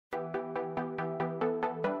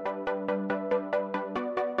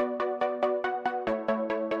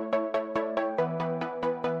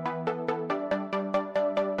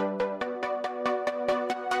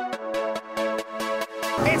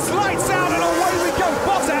It's lights out and away we go.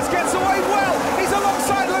 Bottas gets away well. He's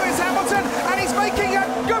alongside Lewis Hamilton and he's making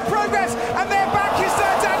good progress. And there back is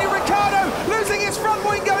Daniel Ricciardo losing his front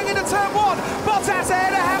wing going into turn one. Bottas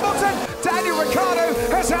ahead of Hamilton. Daniel Ricciardo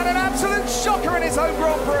has had an absolute shocker in his home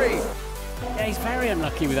Grand Prix. Yeah, he's very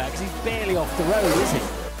unlucky with that because he's barely off the road, is he?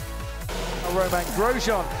 Romain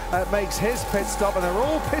Grosjean makes his pit stop, and they're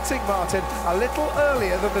all pitting, Martin, a little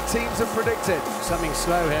earlier than the teams have predicted. Something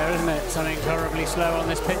slow here, isn't it? Something horribly slow on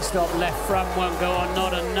this pit stop. Left front won't go on,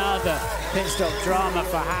 not another pit stop drama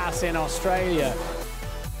for Haas in Australia.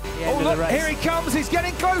 Oh look, here he comes, he's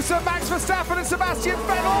getting closer, Max Verstappen and Sebastian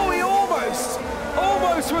Vettel. Oh, he almost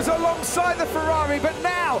was alongside the Ferrari, but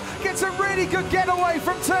now gets a really good getaway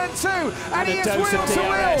from turn two, and he is wheel to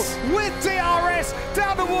wheel with DRS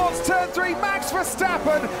down towards turn three. Max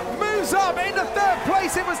Verstappen moves up into third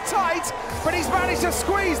place. It was tight, but he's managed to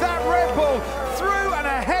squeeze that Red Bull through and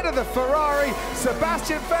ahead of the Ferrari.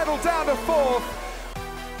 Sebastian Vettel down to fourth.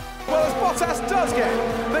 Well, as Bottas does get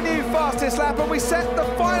the new fastest lap, and we start the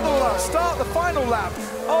final lap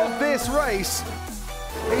of this race.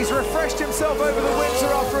 He's refreshed himself over the winter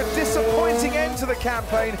after a disappointing end to the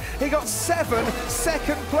campaign. He got 7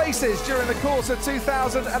 second places during the course of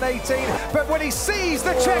 2018, but when he sees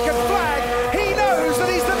the checkered flag, he knows that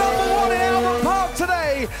he's the number one in Albert Park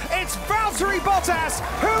today. It's Valtteri Bottas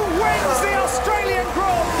who wins the Australian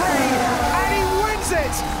Grand Prix, and he wins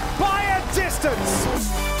it by a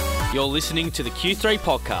distance. You're listening to the Q3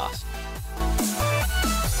 podcast.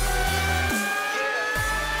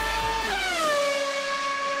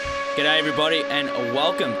 G'day everybody and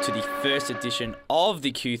welcome to the first edition of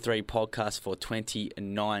the Q3 podcast for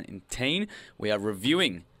 2019. We are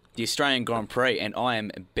reviewing the Australian Grand Prix and I am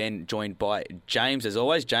Ben, joined by James as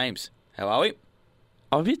always. James, how are we?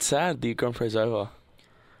 I'm a bit sad the Grand Prix is over.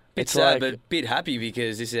 Bit sad but a bit happy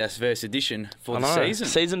because this is our first edition for the season.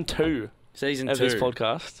 Season 2. Season of 2 this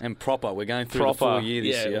podcast. And proper. We're going through the full year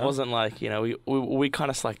this year. It wasn't like, we kind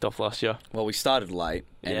of slacked off last year. Well, we started late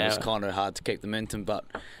and it was kind of hard to keep the momentum, but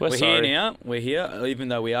we're here now. We're here, even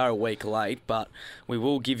though we are a week late, but we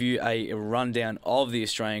will give you a rundown of the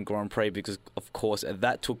Australian Grand Prix because, of course,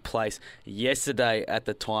 that took place yesterday at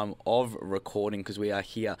the time of recording because we are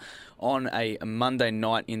here on a Monday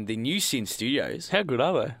night in the New Sin Studios. How good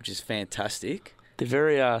are they? Which is fantastic. They're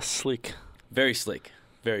very slick. Very slick.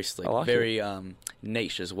 Very slick. I like very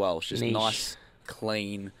niche as well. It's just niche. Nice,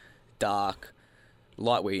 clean, dark,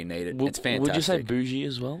 light where you need it. It's fantastic. Would you say bougie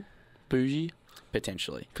as well? Bougie?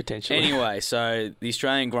 Potentially. Anyway, so the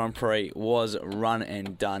Australian Grand Prix was run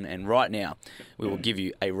and done, and right now we will give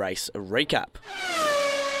you a race recap.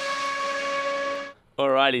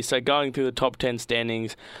 Alrighty, so going through the top 10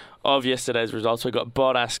 standings of yesterday's results, we got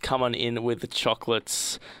Bottas coming in with the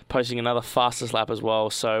chocolates, posting another fastest lap as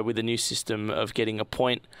well. So with the new system of getting a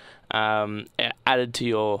point added to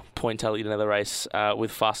your point tally in another race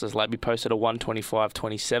with fastest lap, we posted a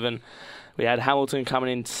 1:25.27. We had Hamilton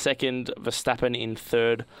coming in second, Verstappen in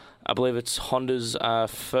third. I believe it's Honda's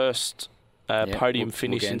first podium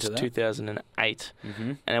finish since 2008. Mm-hmm.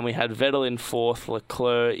 And then we had Vettel in fourth,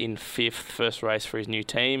 Leclerc in fifth, first race for his new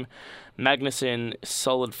team. Magnussen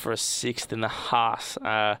solid for a sixth in the Haas.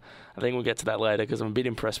 I think we'll get to that later because I'm a bit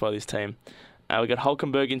impressed by this team. We got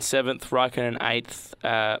Hülkenberg in seventh, Raikkonen in eighth.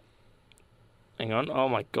 Hang on. Oh,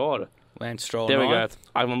 my God. Lance Stroll there ninth.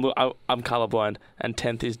 we go. I'm colourblind. And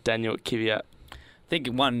 10th is Daniel Kvyat. I think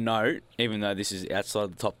one note, even though this is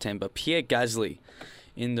outside the top 10, but Pierre Gasly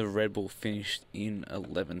in the Red Bull finished in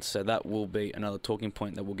 11th. So that will be another talking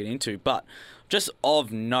point that we'll get into. But just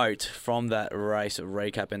of note from that race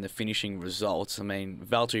recap and the finishing results, I mean,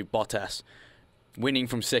 Valtteri Bottas winning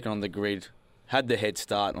from second on the grid, had the head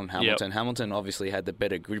start on Hamilton. Yep. Hamilton obviously had the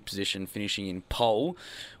better grid position, finishing in pole,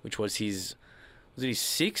 which was his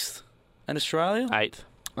sixth at Australia? Eighth.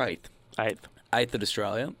 Eighth at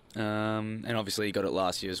Australia. And obviously he got it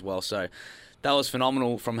last year as well. So that was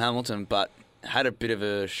phenomenal from Hamilton, but had a bit of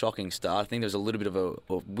a shocking start. I think there was a little bit of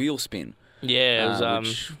a wheel spin. Yeah, it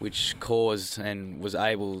was, which caused and was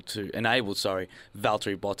able to enable, Valtteri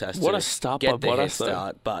Bottas to get the head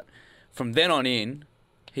start. But from then on in,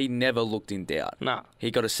 he never looked in doubt. Nah.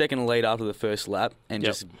 He got a second lead after the first lap and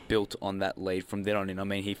just built on that lead from then on in. I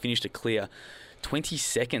mean, he finished a clear 20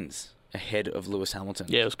 seconds ahead of Lewis Hamilton.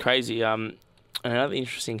 Yeah, it was crazy. Another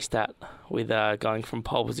interesting stat with going from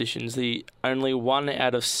pole positions, the only 1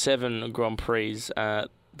 out of 7 Grand Prix,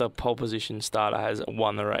 the pole position starter has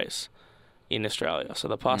won the race in Australia. So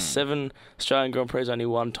the past 7 Australian Grand Prix, only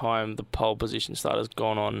one time the pole position starter's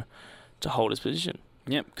gone on to hold his position.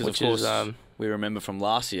 Yep, because of course we remember from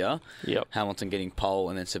last year, Hamilton getting pole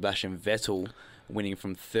and then Sebastian Vettel winning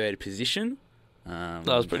from third position. That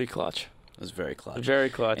was pretty clutch. It was very clutch. Very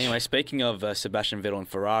clutch. Anyway, speaking of Sebastian Vettel and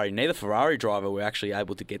Ferrari, neither Ferrari driver were actually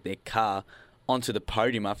able to get their car onto the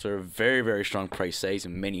podium after a very, very strong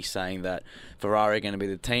pre-season. Many saying that Ferrari are going to be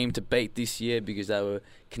the team to beat this year because they were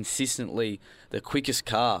consistently the quickest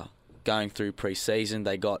car going through pre-season.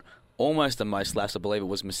 They got almost the most laps. I believe it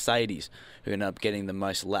was Mercedes who ended up getting the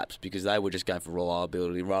most laps because they were just going for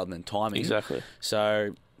reliability rather than timing. Exactly.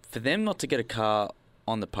 So for them not to get a car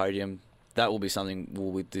on the podium, that will be something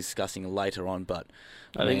we'll be discussing later on. But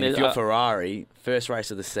I mean, if you're Ferrari, first race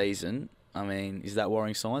of the season, I mean, is that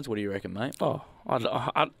worrying signs? What do you reckon, mate? Oh,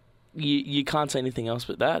 you can't say anything else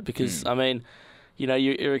but that because, I mean, you know,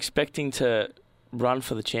 you're expecting to run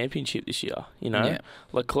for the championship this year, you know. Yeah.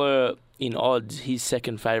 Leclerc, in odds, he's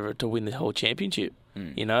second favourite to win the whole championship,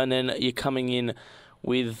 you know, and then you're coming in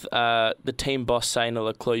with the team boss saying to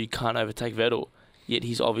Leclerc, you can't overtake Vettel, yet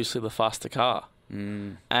he's obviously the faster car.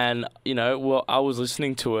 And, you know, well, I was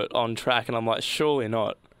listening to it on track and I'm like, surely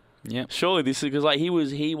not. Yeah, surely this is because like he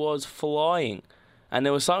was flying, and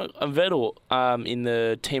there was some Vettel in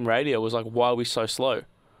the team radio was like, "Why are we so slow?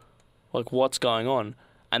 Like, what's going on?"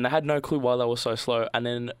 And they had no clue why they were so slow. And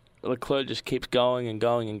then Leclerc just keeps going and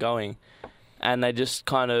going and going, and they just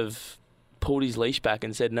kind of pulled his leash back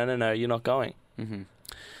and said, "No, you're not going."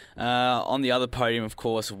 On the other podium, of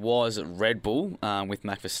course, was Red Bull with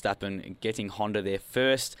Max Verstappen getting Honda their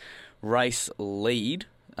first race lead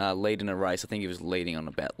in a race. I think he was leading on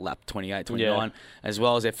about lap 28, 29, as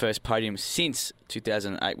well as their first podium since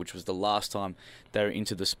 2008, which was the last time they were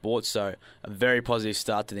into the sport. So a very positive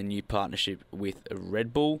start to their new partnership with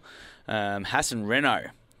Red Bull. Haas and Renault,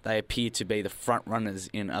 they appear to be the front runners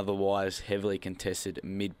in otherwise heavily contested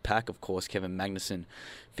mid-pack. Of course, Kevin Magnussen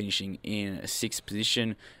finishing in 6th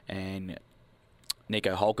position and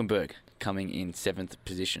Nico Hülkenberg coming in 7th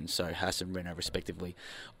position. So Haas and Renault respectively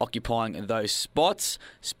occupying those spots.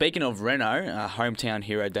 Speaking of Renault, hometown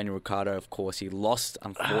hero Daniel Ricciardo, of course, he lost,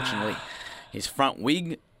 unfortunately, his front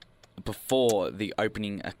wing before the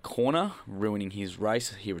opening corner, ruining his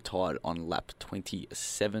race. He retired on lap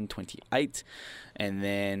 27, 28. And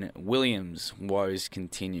then Williams' woes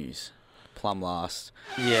continues. Plumb last.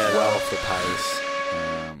 Yeah. Well off the pace.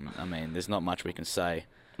 I mean, there's not much we can say.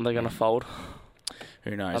 Are they going to fold?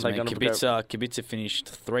 Who knows? I mean, Kubica finished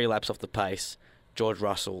 3 laps off the pace. George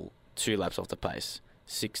Russell 2 laps off the pace.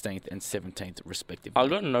 16th and 17th respectively. I've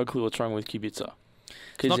got no clue what's wrong with Kubica.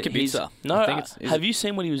 It's not Kubica. No, have you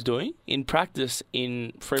seen what he was doing? In practice,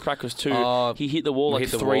 in free practice 2, he hit the wall like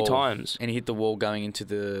 3 times. And he hit the wall going into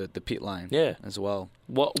the pit lane as well.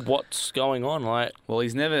 What's going on? Like, well, I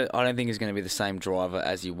don't think he's going to be the same driver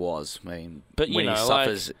as he was. I mean, but when he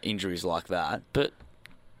suffers injuries like that. But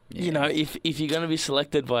you know, if you're going to be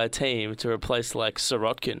selected by a team to replace like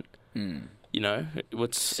Sirotkin, you know,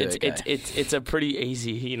 it's a pretty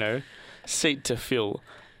easy, you know, seat to fill.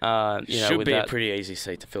 Should be a pretty easy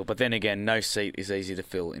seat to fill, but then again, no seat is easy to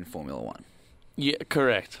fill in Formula 1. Yeah,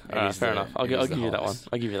 correct. Fair enough. I'll give you that one.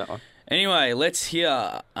 I'll give you that one. Anyway, let's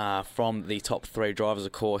hear from the top 3 drivers.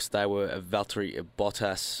 Of course, they were Valtteri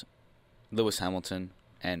Bottas, Lewis Hamilton,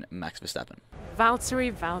 and Max Verstappen.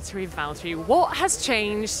 Valtteri, what has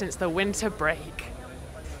changed since the winter break?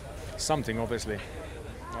 Something, obviously.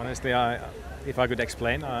 Honestly, if I could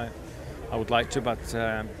explain, I would like to, but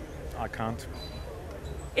I can't.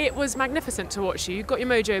 It was magnificent to watch you. You got your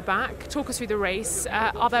mojo back. Talk us through the race.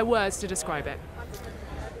 Are there words to describe it?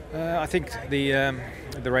 I think the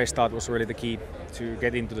race start was really the key to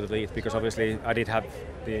get into the lead, because obviously I did have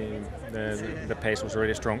the pace was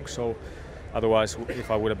really strong. So otherwise, if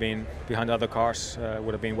I would have been behind other cars,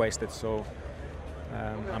 would have been wasted. So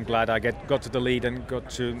I'm glad I got to the lead and got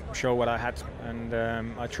to show what I had, and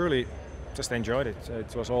I truly just enjoyed it.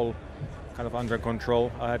 It was all kind of under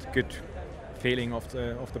control. I had good feeling of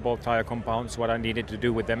the both tire compounds, what I needed to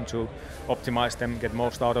do with them to optimize them, get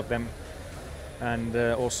most out of them, and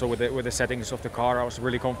also with the settings of the car, I was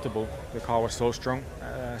really comfortable. The car was so strong,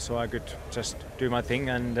 so I could just do my thing,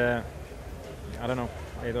 and I don't know,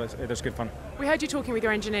 it was good fun. We heard you talking with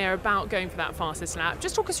your engineer about going for that fastest lap.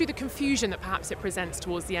 Just talk us through the confusion that perhaps it presents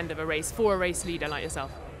towards the end of a race for a race leader like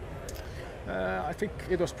yourself. I think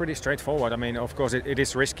it was pretty straightforward. I mean, of course, it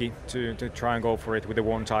is risky to try and go for it with the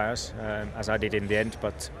worn tires, as I did in the end,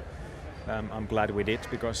 but I'm glad we did,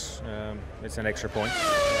 because it's an extra point.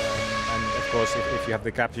 And of course, if you have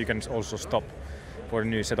the gap, you can also stop for a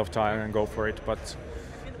new set of tire and go for it. But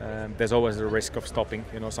there's always the risk of stopping.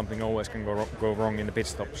 You know, something always can go wrong in the pit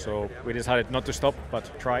stop. So we decided not to stop,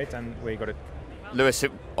 but try it, and we got it. Lewis,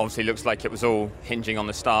 it obviously looks like it was all hinging on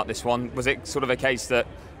the start, this one. Was it sort of a case that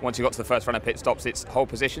once you got to the first run of pit stops, it's whole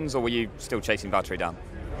positions, or were you still chasing Valtteri down?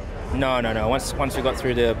 No. Once we got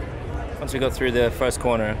through the first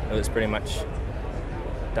corner, it was pretty much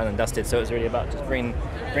done and dusted. So it was really about just bringing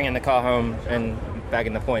the car home and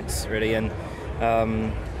bagging the points, really. And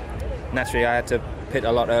naturally, I had to pit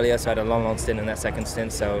a lot earlier, so I had a long stint in that second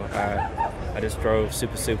stint. So I just drove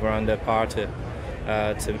super under par to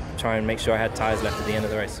try and make sure I had tyres left at the end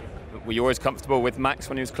of the race. Were you always comfortable with Max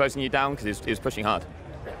when he was closing you down? Because he was pushing hard.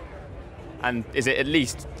 And is it at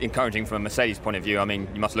least encouraging from a Mercedes point of view? I mean,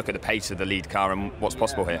 you must look at the pace of the lead car and what's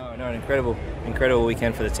possible here. No, an incredible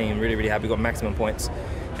weekend for the team. Really happy. We got maximum points,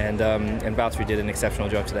 and Valtteri did an exceptional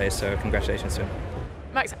job today. So congratulations to him.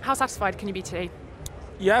 Max, how satisfied can you be today?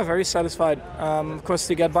 Yeah, very satisfied. Of course,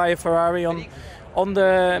 to get by a Ferrari on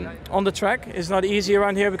the track is not easy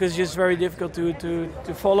around here because it's just very difficult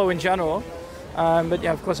to follow in general. But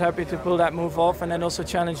yeah, of course, happy to pull that move off and then also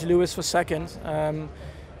challenge Lewis for second.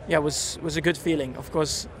 Yeah, it was a good feeling. Of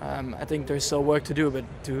course, I think there's still work to do, but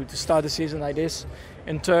to start the season like this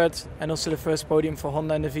in third and also the first podium for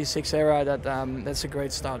Honda in the V6 era, that's a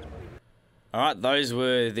great start. All right, those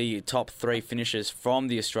were the top 3 finishes from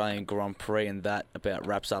the Australian Grand Prix, and that about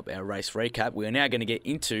wraps up our race recap. We are now going to get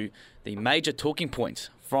into the major talking points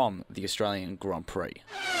from the Australian Grand Prix.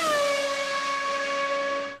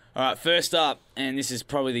 All right, first up, and this is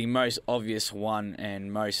probably the most obvious one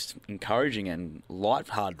and most encouraging and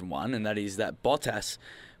light-hearted one, and that is that Bottas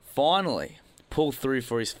finally pulled through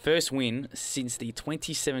for his first win since the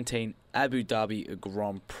 2017 Abu Dhabi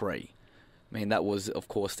Grand Prix. I mean, that was, of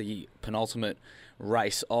course, the penultimate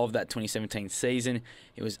race of that 2017 season.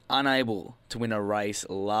 He was unable to win a race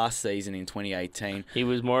last season in 2018. He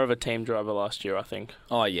was more of a team driver last year, I think.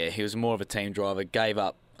 Oh, yeah, he was more of a team driver. Gave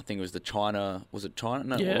up, I think it was the China... Was it China?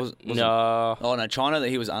 No. Yeah. No. Oh, no, China, that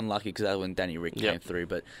he was unlucky because that was when Danny Rick came through.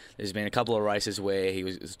 But there's been a couple of races where he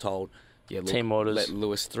was told, look, team orders, let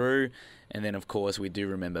Lewis through. And then, of course, we do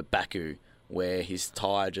remember Baku, where his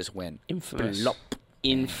tyre just went... Infamous. Blop.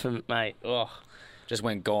 Infamous, mate. Oh. Just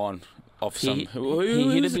went gone off some... He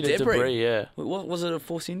hit a bit of debris, yeah. What was it, a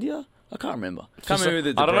Force India? I can't remember. I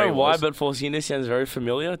don't know why, but Force India sounds very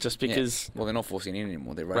familiar just because... Yeah. Well, they're not Force India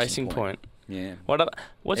anymore. They're Racing Point. Yeah.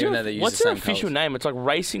 What's your official name? It's like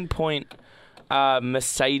Racing Point,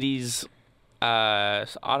 Mercedes... I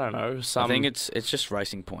don't know. I think it's just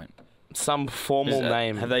Racing Point. Some formal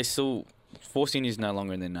name. Have they still... Force India is no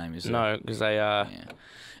longer in their name, is it? No, because they are... Yeah.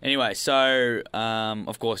 Anyway, so,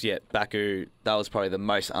 of course, Baku, that was probably the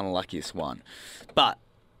most unluckiest one. But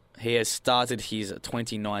he has started his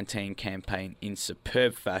 2019 campaign in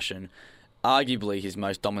superb fashion, arguably his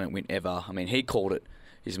most dominant win ever. I mean, he called it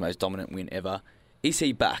his most dominant win ever. Is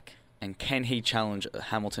he back, and can he challenge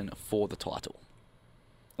Hamilton for the title?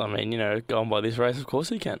 I mean, going by this race, of course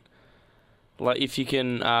he can. Like, if you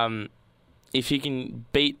can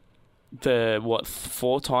beat the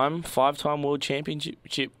 5-time world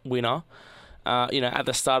championship winner, at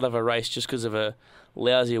the start of a race just because of a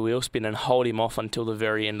lousy wheel spin and hold him off until the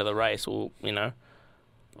very end of the race. Well,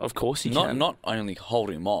 of course he can. Not only hold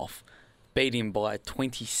him off, beat him by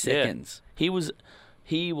 20 seconds. Yeah.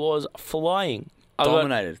 He was flying.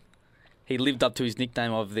 Dominated. He lived up to his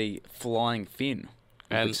nickname of the Flying Finn,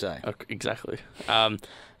 I would say. Exactly. And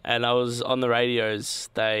I was on the radios.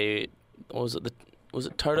 Was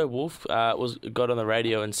it Toto Wolff got on the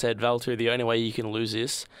radio and said, Valtteri, the only way you can lose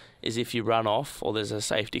this is if you run off or there's a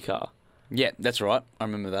safety car. Yeah, that's right. I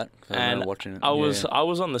remember that. I remember watching it. I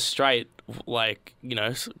was on the straight,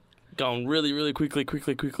 going really, really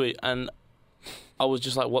quickly, and I was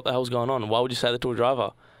just like, what the hell's going on? Why would you say that to a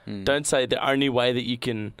driver? Don't say the only way that you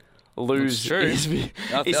can lose is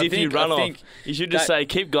if you run off. You should just say,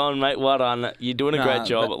 keep going, mate, well done. You're doing a great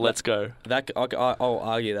job, let's go. I'll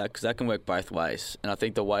argue that because that can work both ways. And I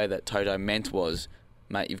think the way that Toto meant was,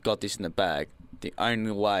 mate, you've got this in the bag. The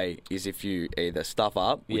only way is if you either stuff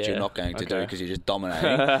up, which you're not going to do because you're just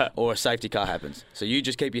dominating, or a safety car happens. So you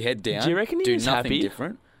just keep your head down. Do you reckon he was nothing happy?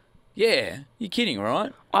 Different. Yeah, you're kidding,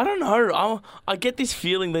 right? I don't know. I get this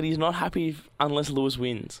feeling that he's not happy unless Lewis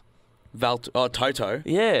wins. Toto.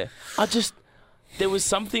 Yeah, there was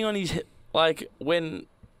something on his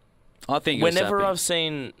whenever I've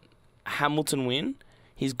seen Hamilton win,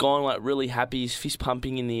 he's gone really happy, he's fist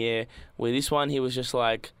pumping in the air. Where this one, he was just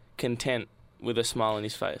content with a smile on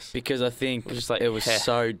his face. Because I think it was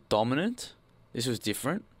so dominant. This was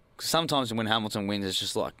different. Sometimes when Hamilton wins, it's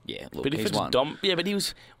just look, but he's won.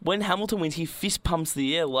 But when Hamilton wins, he fist pumps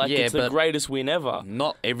the air it's the greatest win ever.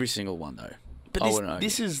 Not every single one though. But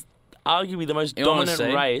this is arguably the most dominant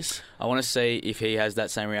race. I want to see if he has that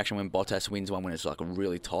same reaction when Bottas wins one when it's like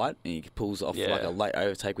really tight and he pulls off like a late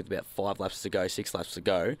overtake with about 5 laps to go, 6 laps to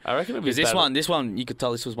go. I reckon it'll be this one, you could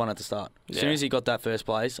tell this was one at the start. As soon as he got that first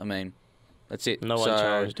place, I mean, that's it. No one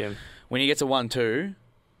challenged him. When he gets a 1-2,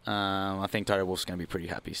 I think Toto Wolff's going to be pretty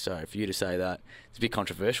happy. So for you to say that, it's a bit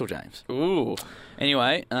controversial, James. Ooh.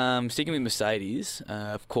 Anyway, sticking with Mercedes,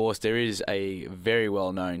 of course, there is a very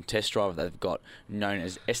well-known test driver they've got known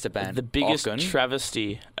as Esteban Ocon. The biggest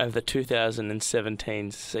travesty of the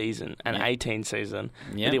 2017 season and 18 season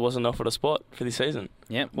that he wasn't offered a spot for this season.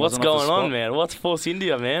 Yep. What's going on, man? What's Force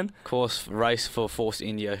India, man? Of course, race for Force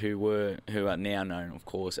India, who are now known, of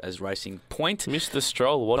course, as Racing Point. Mr.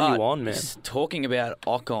 Stroll, what are you on, man? Talking about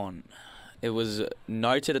Ocon, it was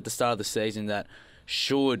noted at the start of the season that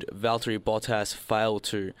should Valtteri Bottas fail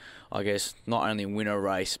to, I guess, not only win a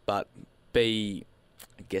race, but be,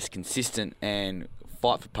 I guess, consistent and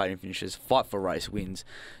fight for podium finishes, fight for race wins,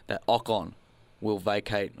 that Ocon will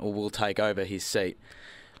vacate or will take over his seat.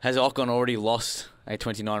 Has Ocon already lost a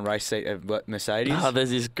 29 race seat at Mercedes? Oh,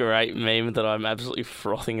 there's this great meme that I'm absolutely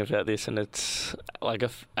frothing about this, and it's like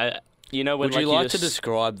you know, when would you like to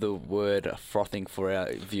describe the word frothing for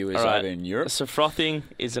our viewers over in Europe? So frothing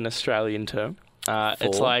is an Australian term.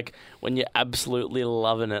 It's like when you're absolutely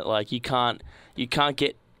loving it. Like you can't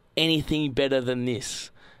get anything better than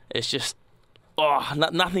this. It's just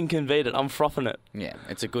nothing can beat it. I'm frothing it. Yeah,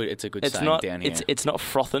 it's a good saying down here. It's not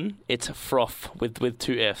frothin'. It's froth with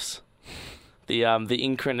 2 F's. The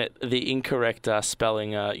incorrect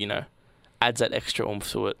spelling adds that extra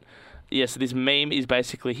oomph to it. Yeah, so this meme is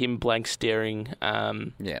basically him blank staring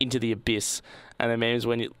into the abyss, and the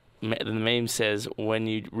meme says when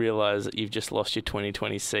you realise that you've just lost your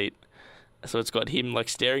 2020 seat. So it's got him like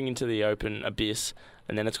staring into the open abyss,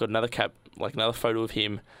 and then it's got another photo of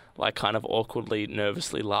him like kind of awkwardly,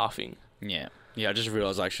 nervously laughing. Yeah, I just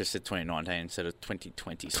realised I actually said 2019 instead of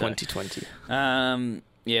 2020. 2020.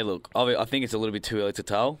 Yeah, look, I think it's a little bit too early to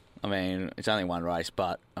tell. I mean, it's only one race,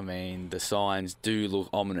 but I mean the signs do look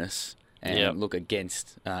ominous. And look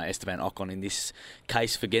against Esteban Ocon in this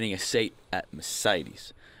case for getting a seat at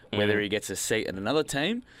Mercedes. Whether he gets a seat at another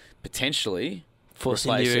team, potentially Force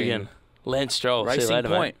India again. Lance Stroll, Racing see you later,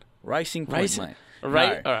 Point. Mate. Racing Point, mate. All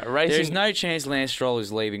right, There's no chance Lance Stroll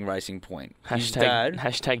is leaving Racing Point.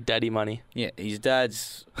 Hashtag daddy money. Yeah, his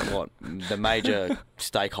dad's the major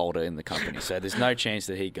stakeholder in the company, so there's no chance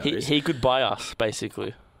that he goes. He could buy us,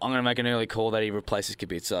 basically. I'm going to make an early call that he replaces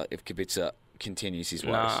Kubica if Kubica continues his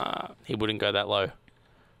ways. Nah, he wouldn't go that low.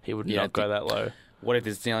 He would not go that low. What if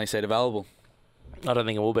it's the only seat available? I don't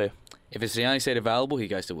think it will be. If it's the only seat available, he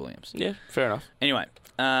goes to Williams. Yeah, fair enough. Anyway,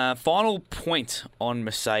 final point on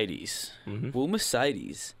Mercedes. Mm-hmm. Will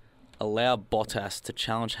Mercedes allow Bottas to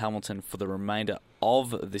challenge Hamilton for the remainder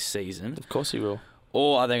of the season? Of course he will.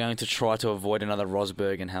 Or are they going to try to avoid another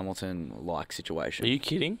Rosberg and Hamilton-like situation? Are you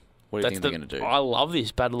kidding? What do you think they're going to do? I love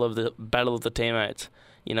this battle of the teammates.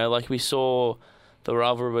 You know, like we saw the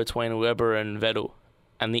rivalry between Webber and Vettel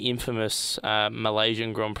and the infamous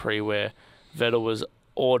Malaysian Grand Prix where Vettel was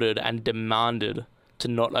ordered and demanded to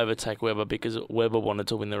not overtake Webber because Webber wanted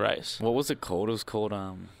to win the race. What was it called? It was called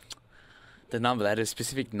the number. They had a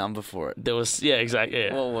specific number for it. There was, exactly.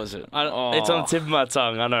 Yeah. What was it? It's on the tip of my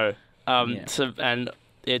tongue, I know. And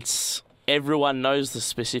it's everyone knows the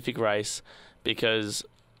specific race because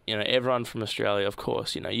everyone from Australia, of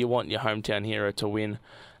course, you want your hometown hero to win.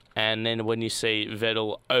 And then when you see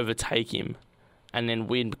Vettel overtake him and then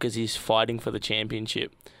win because he's fighting for the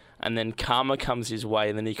championship, and then karma comes his way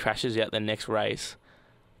and then he crashes out the next race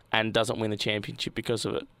and doesn't win the championship because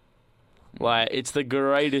of it. Like, it's the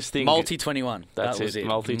greatest thing. Multi-21. That was it.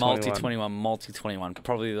 Multi-21.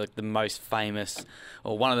 Probably like the most famous,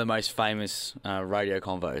 or one of the most famous radio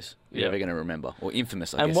convos you're ever going to remember, or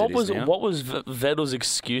infamous. I guess what was Vettel's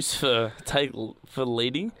excuse for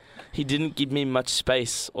leading? He didn't give me much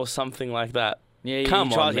space, or something like that. Yeah, he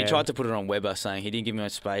tried to put it on Weber, saying he didn't give me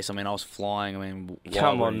much space. I mean, I was flying. I mean,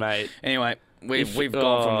 come on, mate. Anyway, we've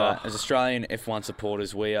gone from that. As Australian F1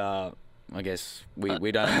 supporters, we are. I guess we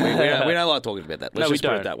don't like talking about that. Let's just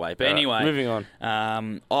put it that way. But anyway, moving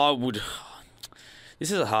on. I would.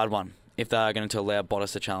 This is a hard one. If they are going to allow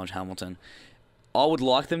Bottas to challenge Hamilton, I would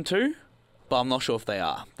like them to, but I'm not sure if they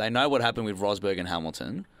are. They know what happened with Rosberg and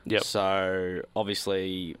Hamilton. Yep. So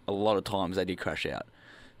obviously, a lot of times they did crash out.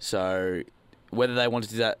 So whether they want to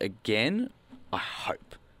do that again, I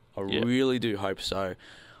hope. I really do hope so.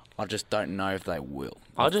 I just don't know if they will.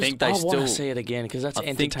 I want to see it again because that's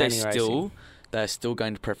entertaining racing. They're still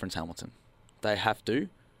going to preference Hamilton. They have to.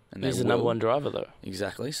 And he's the number one driver, though.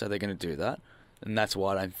 Exactly. So they're going to do that. And that's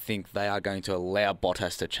why I don't think they are going to allow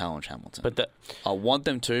Bottas to challenge Hamilton. But I want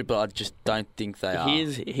them to, but I just don't think they are.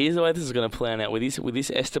 Here's the way this is going to plan out. With this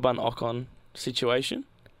Esteban Ocon situation,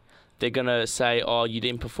 they're going to say, oh, you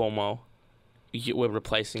didn't perform well, we're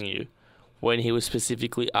replacing you, when he was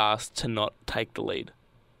specifically asked to not take the lead.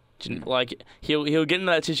 Like, he'll get into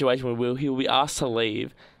that situation where he'll be asked to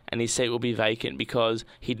leave and his seat will be vacant because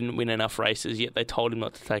he didn't win enough races, yet they told him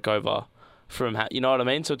not to take over from you know what I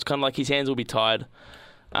mean? So it's kind of like his hands will be tied.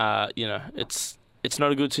 You know, it's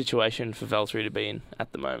not a good situation for Valtteri to be in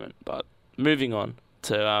at the moment. But moving on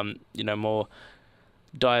to you know, more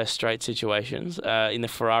dire straight situations in the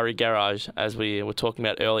Ferrari garage, as we were talking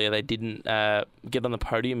about earlier, they didn't get on the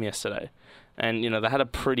podium yesterday, and you know, they had a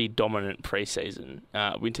pretty dominant pre-season.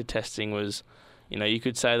 Winter testing was, you know, you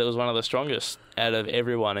could say that was one of the strongest out of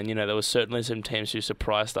everyone, and you know, there was certainly some teams who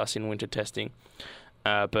surprised us in winter testing.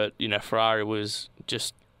 But, you know, Ferrari was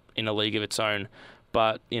just in a league of its own.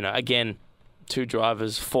 But, you know, again, two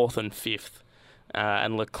drivers, 4th and 5th.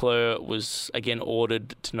 And Leclerc was, again,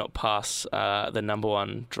 ordered to not pass the number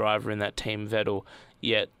one driver in that team, Vettel.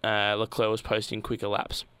 Yet Leclerc was posting quicker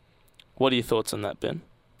laps. What are your thoughts on that, Ben?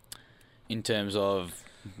 In terms of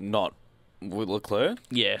not with Leclerc?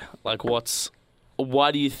 Yeah. Like,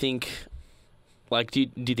 why do you think... Like, do you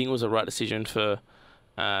think it was a right decision for...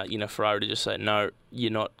 you know, Ferrari to just say, no,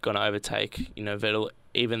 you're not going to overtake, you know, Vettel,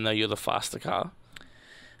 even though you're the faster car?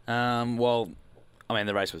 Well, I mean,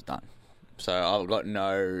 the race was done. So I've got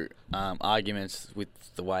no arguments with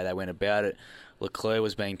the way they went about it. Leclerc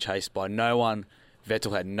was being chased by no one.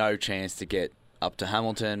 Vettel had no chance to get up to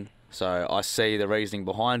Hamilton. So I see the reasoning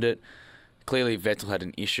behind it. Clearly, Vettel had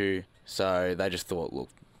an issue. So they just thought, look,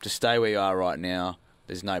 just stay where you are right now.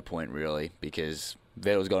 There's no point, really, because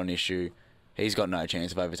Vettel's got an issue. He's got no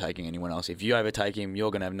chance of overtaking anyone else. If you overtake him,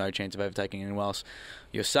 you're going to have no chance of overtaking anyone else.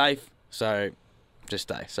 You're safe, so just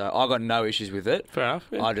stay. So I got no issues with it. Fair enough.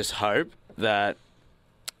 Yeah. I just hope that,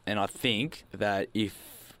 and I think that if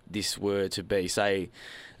this were to be, say,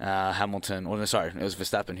 Hamilton, or sorry, it was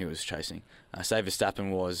Verstappen who was chasing. Say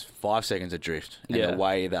Verstappen was 5 seconds adrift, and the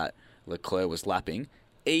way that Leclerc was lapping,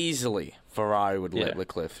 easily Ferrari would let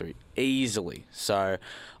Leclerc through. Easily. So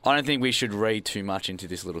I don't think we should read too much into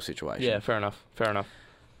this little situation. Yeah, fair enough.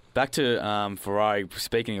 Back to Ferrari,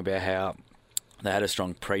 speaking about how they had a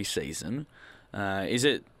strong pre-season, is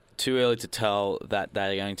it too early to tell that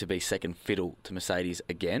they're going to be second fiddle to Mercedes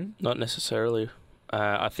again? Not necessarily.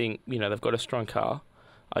 I think, you know, they've got a strong car.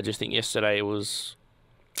 I just think yesterday it was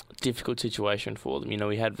a difficult situation for them. You know,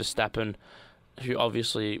 we had Verstappen, who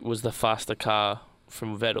obviously was the faster car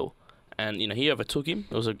from Vettel, and you know, he overtook him.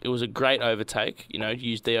 It was a great overtake. You know,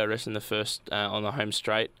 used DRS in the first on the home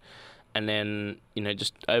straight, and then you know,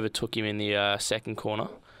 just overtook him in the second corner.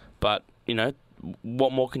 But you know,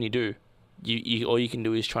 what more can you do? You all you can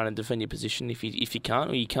do is try to defend your position. If you can't,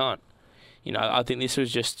 or you can't. You know, I think this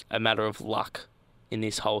was just a matter of luck in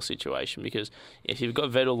this whole situation, because if you've got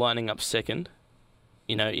Vettel lining up second,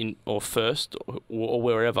 you know, or first or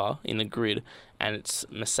wherever in the grid, and it's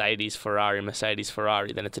Mercedes, Ferrari,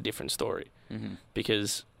 then it's a different story. Mm-hmm.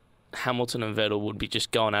 Because Hamilton and Vettel would be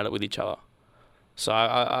just going at it with each other. So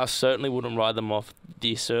I certainly wouldn't ride them off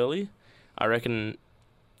this early. I reckon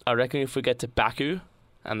if we get to Baku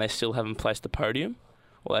and they still haven't placed the podium,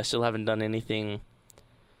 or they still haven't done anything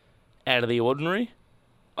out of the ordinary,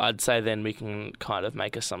 I'd say then we can kind of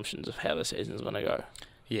make assumptions of how the season's going to go.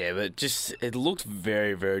 Yeah, but just it looked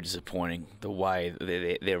very, very disappointing the way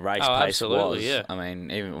their race pace was. Yeah. I mean,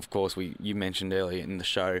 even of course you mentioned earlier in the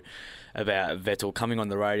show about Vettel coming on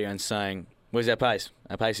the radio and saying, "Where's our pace?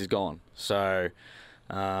 Our pace is gone." So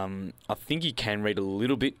I think you can read a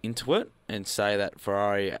little bit into it and say that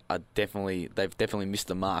Ferrari they've definitely missed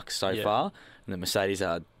the mark so far, and the Mercedes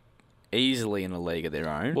are easily in a league of their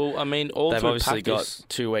own. Well, I mean, they've obviously got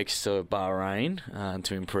 2 weeks to Bahrain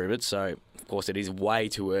to improve it. So of course, it is way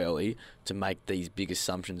too early to make these big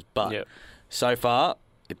assumptions, but so far,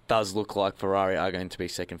 it does look like Ferrari are going to be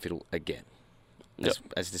second fiddle again.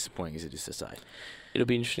 As disappointing as it is to say. It'll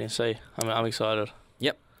be interesting to see. I'm excited.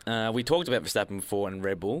 Yep. We talked about Verstappen before and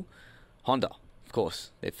Red Bull. Honda, of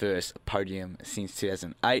course, their first podium since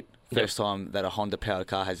 2008. First time that a Honda-powered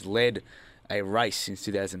car has led a race since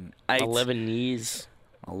 2008. 11 years.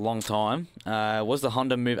 A long time. Was the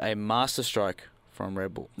Honda move a masterstroke from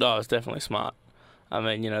Red Bull? No, it's definitely smart. I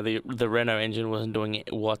mean, you know, the Renault engine wasn't doing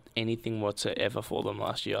anything whatsoever for them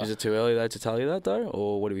last year. Is it too early, though, to tell you that, though?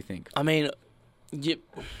 Or what do we think? I mean, I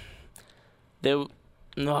don't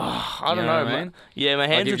know, man. Yeah, my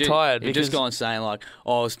hands are tired. You've just gone saying, like,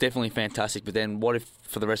 oh, it's definitely fantastic, but then what if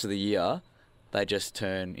for the rest of the year they just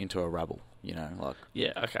turn into a rubble? You know, like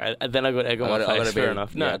Yeah, okay. And then I got egg on my face. Fair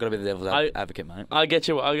enough. No, I got to be the devil's advocate, mate. I get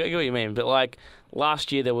you. I get what you mean. But like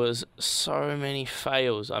last year, there was so many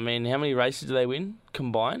fails. I mean, how many races did they win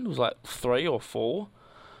combined? It was like 3 or 4.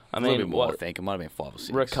 I mean, a little bit more. I think it might have been 5 or 6.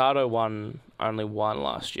 Ricciardo won only 1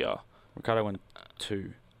 last year. Ricciardo won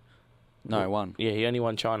 2. No, 1. Yeah, he only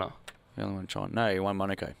won China. He only won China. No, he won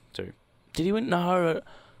Monaco 2. Did he win? No.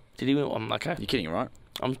 Did he win 1? Okay. You're kidding, right?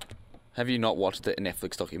 Have you not watched the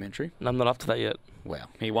Netflix documentary? I'm not up to that yet. Wow.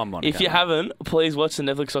 He won Monaco. If you haven't, please watch the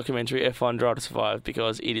Netflix documentary F1 Drive to Survive,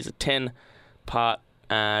 because it is a 10-part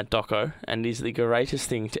doco, and it is the greatest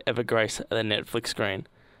thing to ever grace the Netflix screen.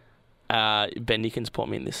 Ben, you can support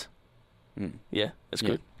me in this. Yeah, it's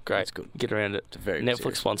good. Great. It's good. Get around it. It's very Netflix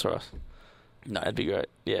serious. sponsor us. No. That'd be great.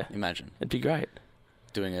 Yeah. Imagine. It'd be great.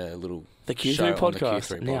 Doing a little The Q3 show podcast on the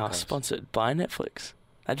Q3 now podcast. sponsored by Netflix.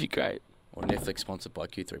 That'd be great. Or Netflix sponsored by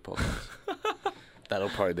Q3 podcast. That'll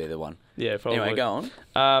probably be the one. Yeah, probably. Anyway, go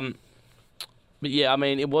on. But yeah, I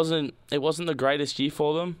mean, it wasn't the greatest year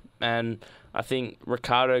for them, and I think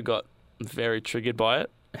Ricciardo got very triggered by it,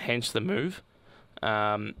 hence the move.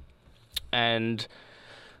 I think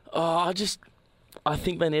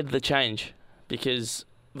they needed the change, because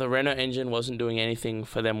the Renault engine wasn't doing anything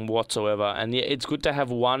for them whatsoever. And yeah, it's good to have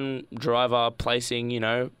one driver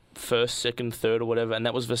placing, first, second, third or whatever, and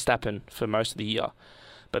that was Verstappen for most of the year.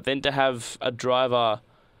 But then to have a driver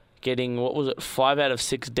getting, 5 out of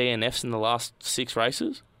 6 DNFs in the last 6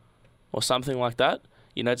 races or something like that,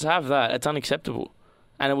 to have that, it's unacceptable.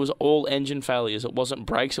 And it was all engine failures. It wasn't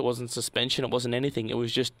brakes, it wasn't suspension, it wasn't anything. It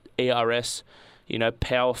was just ERS,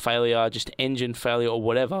 power failure, just engine failure or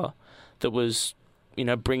whatever that was,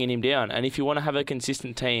 bringing him down. And if you want to have a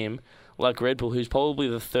consistent team like Red Bull, who's probably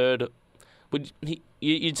the third,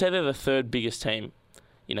 you'd say they're the third biggest team.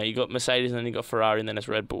 You got Mercedes and then you got Ferrari and then it's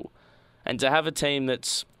Red Bull. And to have a team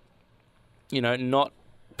that's, not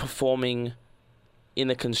performing in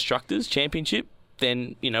the Constructors' Championship,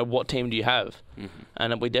 then, what team do you have? Mm-hmm.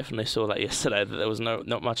 And we definitely saw that yesterday, that there was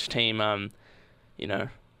not much team,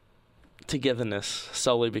 togetherness,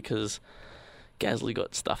 solely because Gasly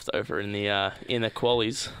got stuffed over in the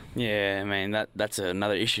qualies. Yeah, I mean, that's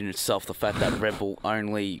another issue in itself, the fact that Red Bull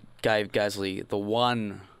only gave Gasly the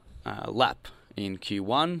 1 lap in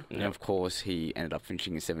Q1, and of course he ended up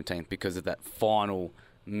finishing in 17th because of that final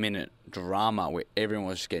minute drama where everyone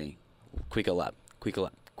was just getting quicker lap. It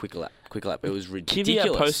was ridiculous.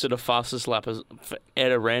 Kvyat posted a fastest lap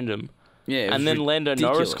at a random. Yeah, and then Lando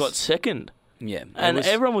Norris got second. Yeah. And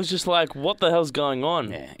everyone was just like, what the hell's going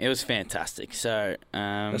on? Yeah, it was fantastic. So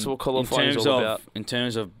that's what qualifying is all about. In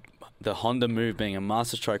terms of the Honda move being a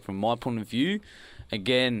masterstroke from my point of view,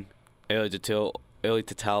 again, early to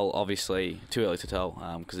tell, obviously, too early to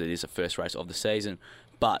tell because it is the first race of the season.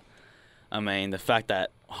 But, I mean, the fact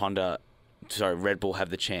that Red Bull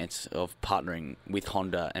have the chance of partnering with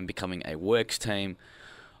Honda and becoming a works team,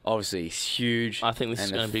 obviously is huge. I think this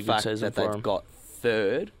is going to be a good season for them. And the fact that they've got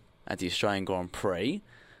third at the Australian Grand Prix,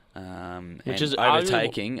 which is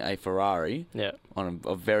overtaking a Ferrari on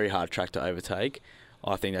a very hard track to overtake,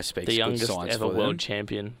 I think that speaks good signs for them. The youngest ever world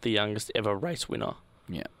champion, the youngest ever race winner.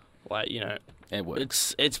 Yeah. It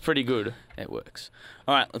works. It's pretty good. It works.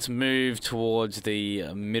 All right, let's move towards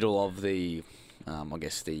the middle of the,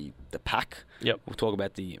 the pack. Yep. We'll talk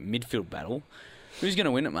about the midfield battle. Who's going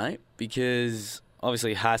to win it, mate? Because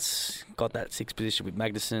obviously Haas got that 6th position with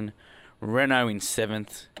Magnussen. Renault in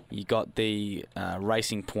 7th. You got the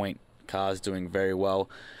Racing Point cars doing very well.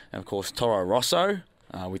 And, of course, Toro Rosso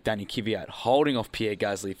with Danny Kvyat holding off Pierre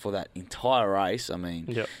Gasly for that entire race. I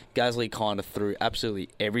mean, Gasly kind of threw absolutely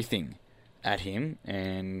everything at him.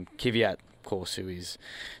 And Kvyat, of course, it's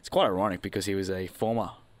quite ironic because he was a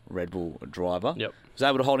former Red Bull driver, was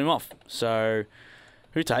able to hold him off. So,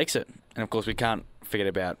 who takes it? And, of course, we can't forget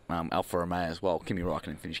about Alfa Romeo as well. Kimi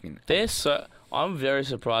Räikkönen finishing in. I'm very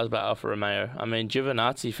surprised about Alfa Romeo. I mean,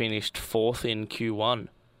 Giovinazzi finished 4th in Q1.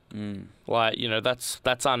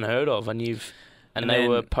 That's unheard of. And they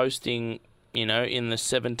were posting, in the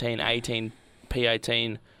 17-18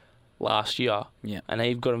 P18 last year. Yeah. And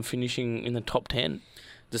they've got him finishing in the top 10.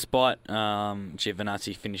 Despite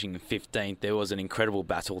Giovinazzi finishing in 15th, there was an incredible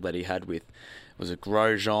battle that he had with, was it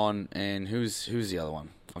Grosjean and who's the other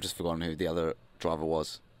one? I've just forgotten who the other driver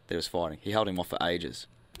was that was fighting. He held him off for ages.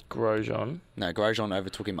 Grosjean? No, Grosjean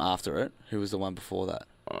overtook him after it. Who was the one before that?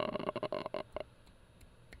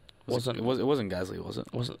 It wasn't Gasly, was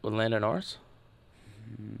it? Was it Lando Norris?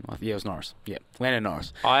 Yeah, it was Norris. Yeah, Lando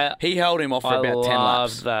Norris. He held him off for about 10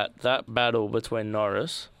 laps. I love that battle between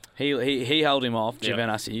Norris He held him off, Yeah.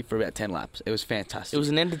 Giovinazzi, for about 10 laps. It was fantastic. It was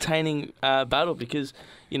an entertaining battle because,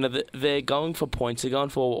 you know, they're going for points. They're going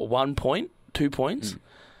for 1 point, 2 points,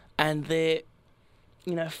 and they're,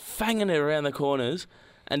 you know, fanging it around the corners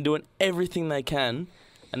and doing everything they can.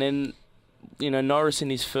 And then, you know, Norris in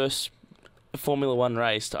his first Formula One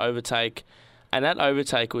race to overtake, and that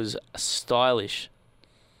overtake was stylish.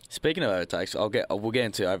 Speaking of overtakes, we'll get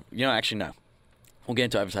into... actually, no. We'll get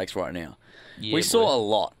into overtakes right now. Yeah, We saw a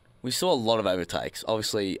lot of overtakes,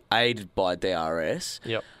 obviously aided by DRS.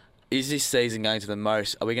 Yep. Is this season going to the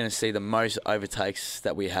most... Are we going to see the most overtakes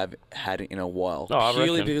that we have had in a while? Oh, I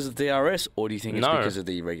Purely reckon. because of DRS, or do you think it's No. because of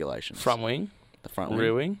the regulations? Front wing, The front wing?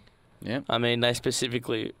 rear wing. Yeah. I mean, they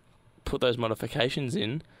specifically put those modifications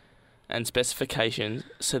in and specifications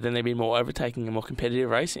so then there'd be more overtaking and more competitive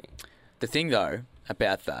racing. The thing, though,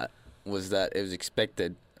 about that was that it was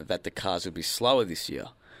expected that the cars would be slower this year.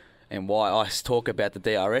 And why I talk about the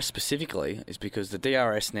DRS specifically is because the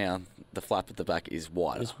DRS now, the flap at the back is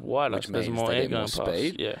wider. It's wider, which so there's means more they air get more going past.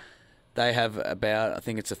 speed. Yeah. They have about, I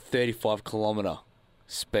think it's a 35 kilometre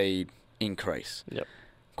speed increase. Yep.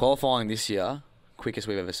 Qualifying this year, quickest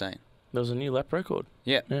we've ever seen. There was a new lap record.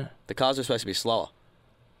 Yeah. Yeah. The cars are supposed to be slower.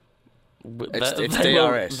 It's They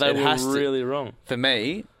DRS. They It were has to- really wrong. For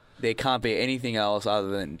me, there can't be anything else other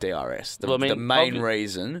than DRS. The, Well, I mean, the main obvi-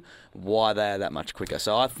 reason why they are that much quicker.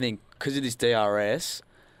 So I think because of this DRS,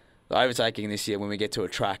 the overtaking this year when we get to a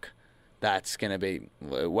track, that's going to be...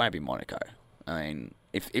 Well, it won't be Monaco. I mean,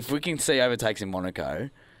 if we can see overtakes in Monaco,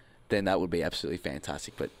 then that would be absolutely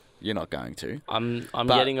fantastic. But you're not going to. I'm But-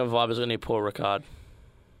 getting a vibe it's going to be Paul Ricard.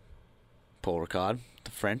 Paul Ricard,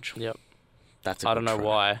 the French. Yep. That's a I good don't know track.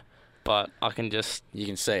 why, but I can You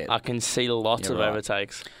can see it. I can see lots You're of right.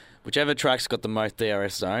 overtakes. Whichever track's got the most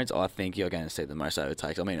DRS zones, I think you're going to see the most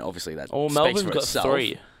overtakes. I mean, obviously that Oh, speaks Melbourne's for got itself.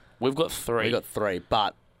 3. We've got 3. We got 3,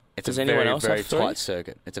 but it's Does a anyone very, else very have 3? tight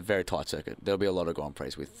circuit. It's a very tight circuit. There'll be a lot of Grand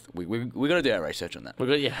Prix with... We got to do our research on that.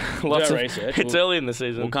 We've got lots our of research. It's early in the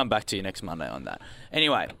season. We'll come back to you next Monday on that.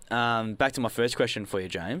 Anyway, back to my first question for you,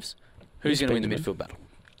 James. Who's Yes, going to win the Benjamin. midfield battle?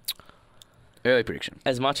 Early prediction.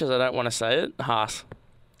 As much as I don't want to say it, Haas.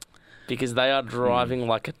 Because they are driving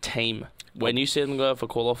like a team. When you see them go for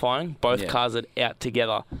qualifying, both Yeah. cars are out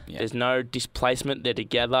together. Yeah. There's no displacement. They're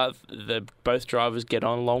together. Both drivers get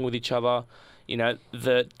on along with each other. You know,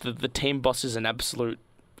 the team boss is an absolute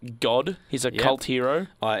god. He's a Yep. cult hero.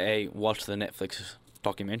 I watched the Netflix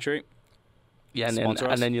documentary. Yeah, and Sponsor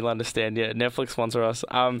us. then you'll understand. Yeah, Netflix sponsor us.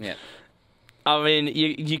 Yeah. I mean,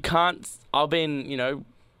 you can't. I've been, you know,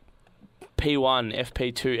 P1,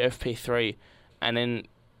 FP2, FP3, and then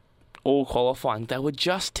all qualifying. They were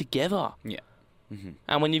just together. Yeah. Mm-hmm.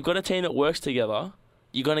 And when you've got a team that works together,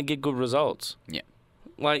 you're going to get good results. Yeah.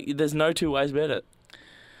 Like, there's no two ways about it.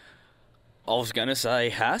 I was going to say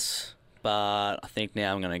Haas, but I think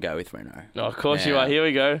now I'm going to go with Renault. Oh, of course you Now- are. Here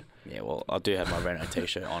we go. Yeah, well, I do have my Renault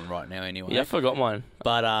t-shirt on right now anyway. Yeah, I forgot mine.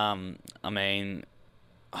 But, I mean,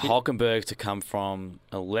 Hulkenberg to come from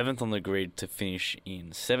 11th on the grid to finish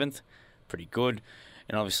in 7th, pretty good.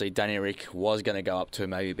 And obviously, Danny Rick was going to go up to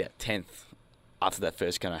maybe about 10th after that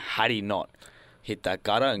first corner, had he not hit that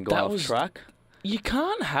gutter and gone That off was- track. You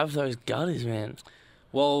can't have those gutters, man.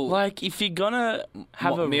 Well, Like, if you're going to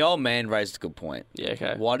have a... my old man raised a good point. Yeah,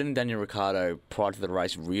 okay. Why didn't Daniel Ricciardo, prior to the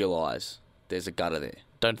race, realise there's a gutter there?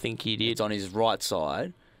 Don't think he did. It's on his right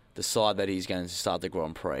side, the side that he's going to start the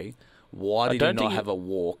Grand Prix. Why I did he don't not think have a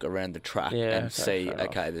walk around the track Yeah, and okay, see, fair enough.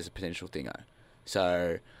 okay, there's a potential thingo?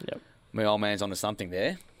 So, Yep. my old man's onto something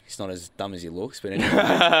there. He's not as dumb as he looks, but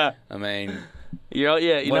anyway. I mean, You what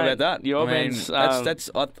about that? Your I mean, man's,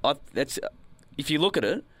 that's if you look at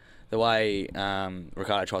it, the way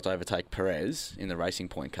Ricciardo tried to overtake Perez in the Racing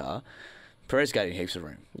Point car, Perez gave him heaps of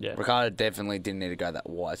room. Yeah. Ricciardo definitely didn't need to go that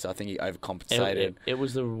wide, so I think he overcompensated. It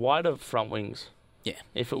was the wider front wings. Yeah.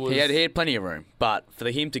 If it was... He had plenty of room, but for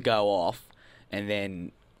him to go off and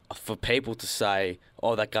then for people to say,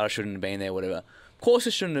 oh, that gutter shouldn't have been there, whatever. Of course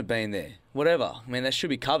it shouldn't have been there, whatever. I mean, that should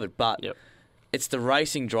be covered, but Yep. it's the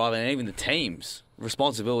racing driver and even the team's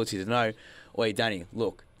responsibility to know, wait, Danny,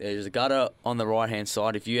 look, there's a gutter on the right-hand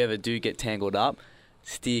side. If you ever do get tangled up,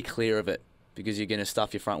 steer clear of it because you're going to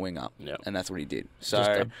stuff your front wing up. Yep. And that's what he did. So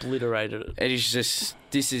Just obliterated it. it is just,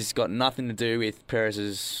 this has got nothing to do with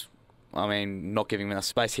Perez's, not giving him enough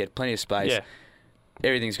space. He had plenty of space. Yeah.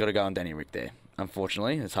 Everything's got to go on Danny Rick there,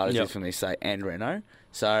 unfortunately, as hard as it is for me to say, and Renault.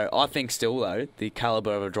 So I think still, though, the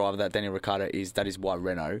calibre of a driver that Daniel Ricciardo is, that is why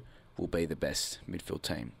Renault will be the best midfield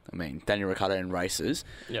team. I mean, Daniel Ricciardo in races,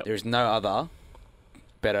 Yep. there is no other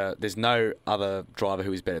better, there's no other driver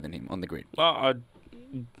who is better than him on the grid. Well,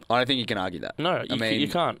 I don't think you can argue that. No, you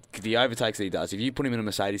can't. The overtakes that he does, if you put him in a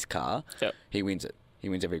Mercedes car, Yep. he wins it. He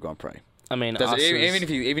wins every Grand Prix. I mean, Even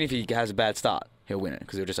if he has a bad start, he'll win it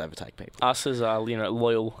because he'll just overtake people. us as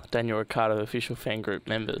loyal Daniel Ricciardo official fan group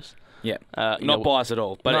members. Yeah, you not know, biased at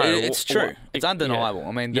all, but no, it's true. what- It's undeniable. yeah.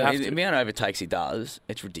 I mean, You have the to. amount of overtakes he does,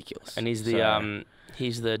 it's ridiculous. And he's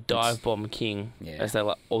the dive bomb king. Yeah. As they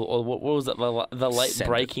or what was it? The late Send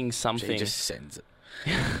breaking He something. just sends it.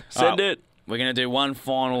 Send it. We're going to do one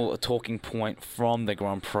final talking point from the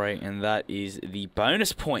Grand Prix, and that is the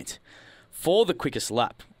bonus point for the quickest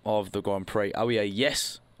lap of the Grand Prix. Are we a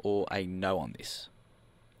yes or a no on this?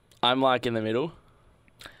 I'm like in the middle.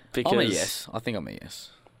 Because I'm a yes. I think I'm a yes.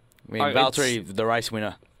 I mean, Oh, Valtteri, the race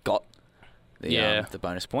winner, got the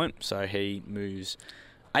bonus point, so he moves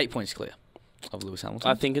 8 points clear of Lewis Hamilton.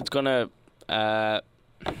 I think it's gonna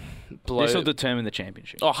blow. This will determine the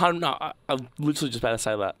championship. Oh, no, I'm literally just about to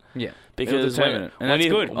say that. Yeah, Because determine it. And when that's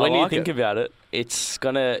you, good. I when you like think it. about it, it's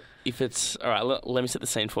gonna. If it's all right, let me set the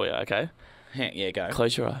scene for you. Okay, Yeah, go.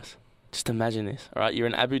 close your eyes. Just imagine this. All right, you're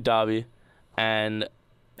in Abu Dhabi, and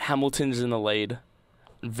Hamilton's in the lead,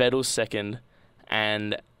 Vettel's second,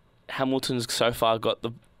 and Hamilton's so far got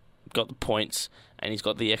the points, and he's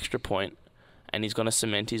got the extra point, and he's going to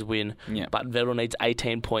cement his win. Yeah. But Vettel needs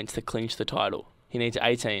 18 points to clinch the title. He needs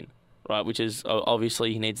 18, right? Which is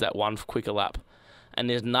obviously he needs that one quicker lap, and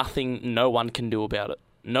there's nothing no one can do about it.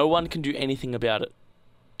 No one can do anything about it,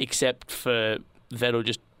 except for Vettel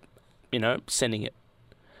just, sending it.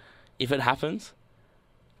 If it happens,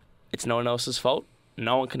 it's no one else's fault.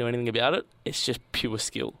 No one can do anything about it. It's just pure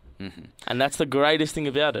skill. Mm-hmm. And that's the greatest thing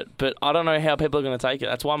about it. But I don't know how people are going to take it.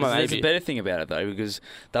 That's why I'm a There's maybe. a better thing about it, though, because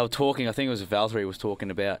they were talking, I think it was Valtteri was talking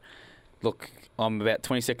about, look, I'm about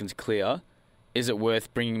 20 seconds clear. Is it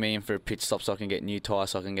worth bringing me in for a pit stop so I can get new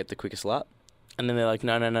tyres so I can get the quickest lap? And then they're like,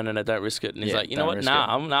 no, don't risk it. And he's Yeah, like, you know don't what? risk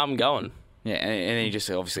I'm going. Yeah, and he just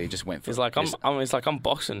obviously just went for He's it. like, I'm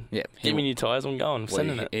boxing. Yeah. Give me new tyres, I'm going. I'm Well,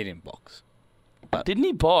 sending it. he didn't box. Didn't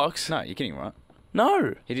he box? No, you're kidding, right?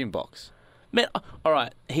 No. He didn't box. Man, all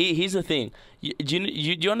right, here's the thing. Do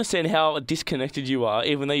you understand how disconnected you are,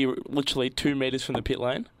 even though you're literally 2 metres from the pit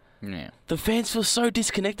lane? Yeah. The fans feel so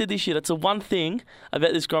disconnected this year. That's the one thing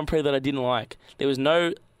about this Grand Prix that I didn't like. There was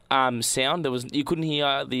no sound. You couldn't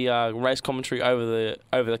hear the race commentary over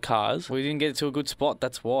the cars. Well, you didn't get to a good spot.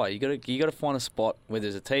 That's why you got to find a spot where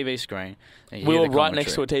there's a TV screen. And you We hear were the right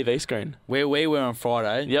next to commentary. a TV screen. Where we were on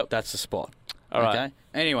Friday. Yep. That's the spot. All right. Okay.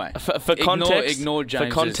 Anyway, For context, ignore James's.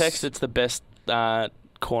 For context, it's the best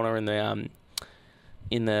corner in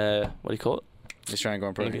the what do you call it? The Australian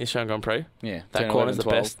Grand Prix. The Australian Grand Prix. Yeah. That 10, corner's 11, the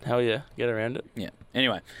 12. best. Hell yeah, get around it. Yeah.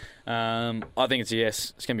 Anyway, I think it's a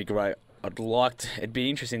yes. It's gonna be great. It'd be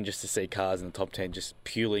interesting just to see cars in the top 10 just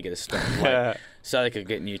purely get a strong plate so they could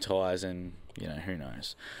get new tyres and, who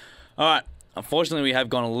knows. All right. Unfortunately, we have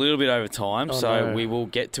gone a little bit over time, we will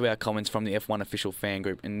get to our comments from the F1 official fan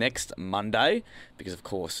group next Monday because, of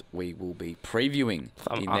course, we will be previewing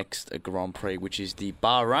the next Grand Prix, which is the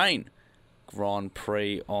Bahrain Grand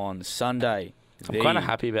Prix on Sunday. I'm kind of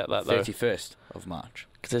happy about that, though. 31st of March.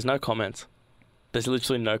 Because there's no comments. There's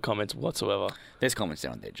literally no comments whatsoever. There's comments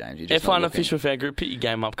down there, James. F1 official fan group, pick your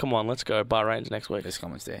game up. Come on, let's go. Bahrain's next week. There's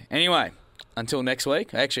comments there. Anyway, until next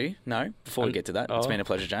week. Actually, no. Before we get to that, it's been a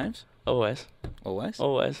pleasure, James. Always.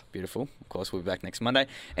 Beautiful. Of course, we'll be back next Monday.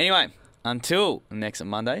 Anyway, until next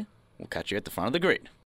Monday, we'll catch you at the front of the grid.